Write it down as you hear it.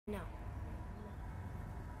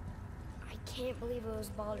can't believe it was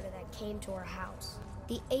Baldur that came to our house.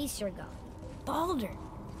 The Aesir god. Baldur!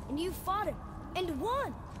 And you fought him, and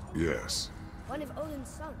won! Yes. One of Odin's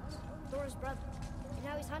sons, Thor's brother. And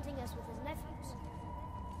now he's hunting us with his nephews.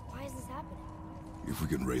 Why is this happening? If we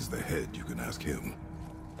can raise the head, you can ask him.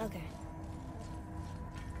 Okay.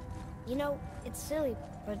 You know, it's silly,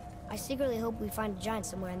 but I secretly hope we find a giant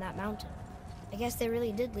somewhere in that mountain. I guess they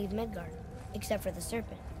really did leave Midgard, except for the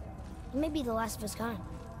serpent. He may be the last of his kind.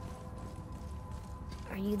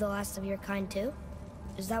 Are you the last of your kind too?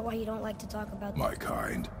 Is that why you don't like to talk about My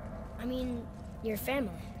kind? I mean, your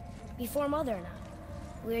family. Before Mother and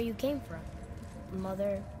I. Where you came from.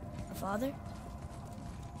 Mother, a father?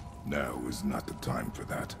 Now is not the time for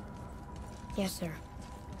that. Yes, sir.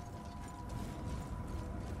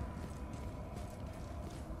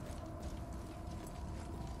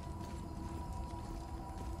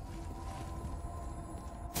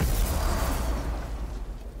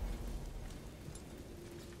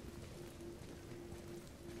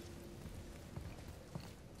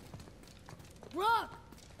 Rock!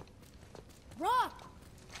 Rock!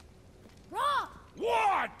 Rock!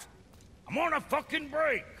 What? I'm on a fucking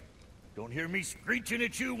break. Don't hear me screeching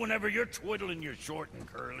at you whenever you're twiddling your short and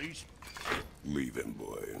curlies. Leave him,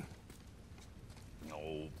 boy.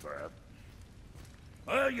 No, Pep.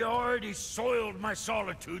 Well, you already soiled my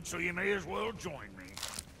solitude, so you may as well join me.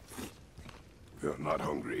 You're not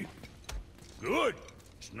hungry. Good.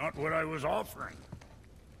 It's not what I was offering.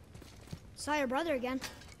 Saw your brother again.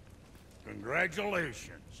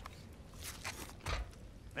 Congratulations.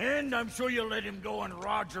 And I'm sure you'll let him go and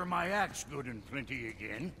Roger my axe good and plenty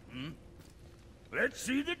again, hmm? Let's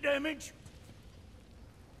see the damage.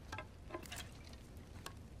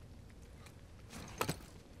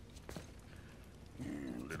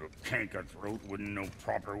 Little canker throat wouldn't know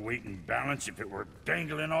proper weight and balance if it were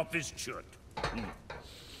dangling off his chut.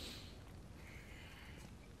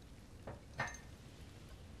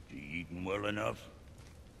 You eating well enough?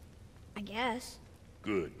 I guess.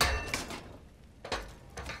 Good.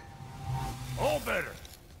 All better.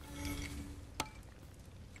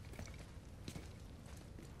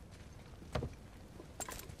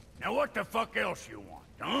 Now what the fuck else you want,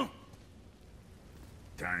 huh?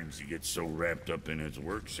 Times he gets so wrapped up in his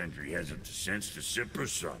work, Sentry hasn't the sense to sip or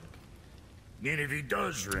sup. And if he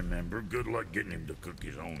does remember, good luck getting him to cook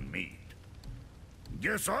his own meat.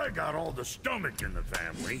 Guess I got all the stomach in the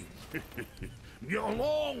family.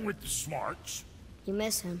 Along with the smarts. You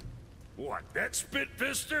miss him. What, that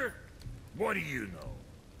spit-fister? What do you know?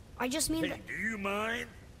 I just mean Hey, that... do you mind?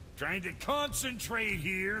 Trying to concentrate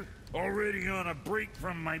here, already on a break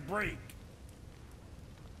from my break.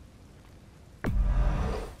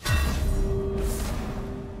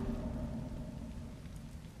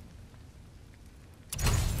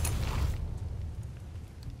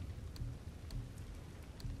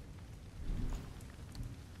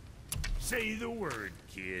 Say the word,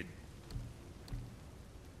 kid.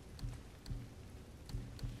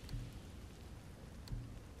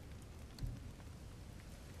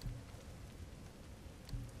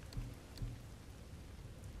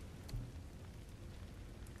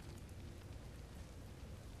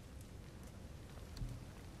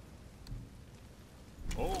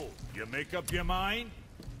 Oh, you make up your mind?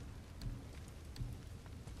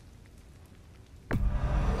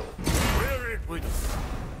 Wear it with...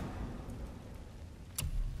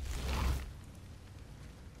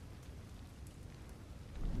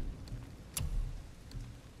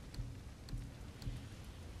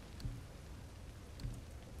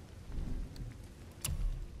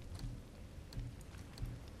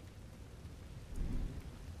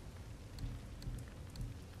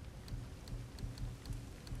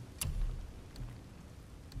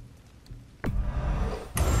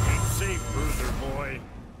 Safe, bruiser boy.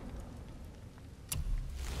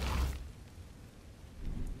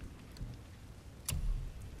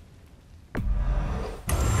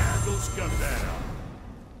 Yeah, go scuff that up.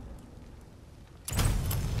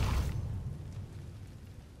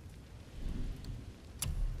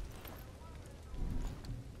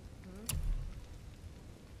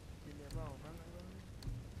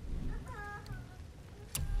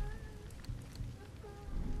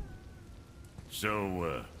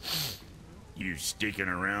 So, you sticking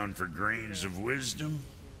around for grains of wisdom?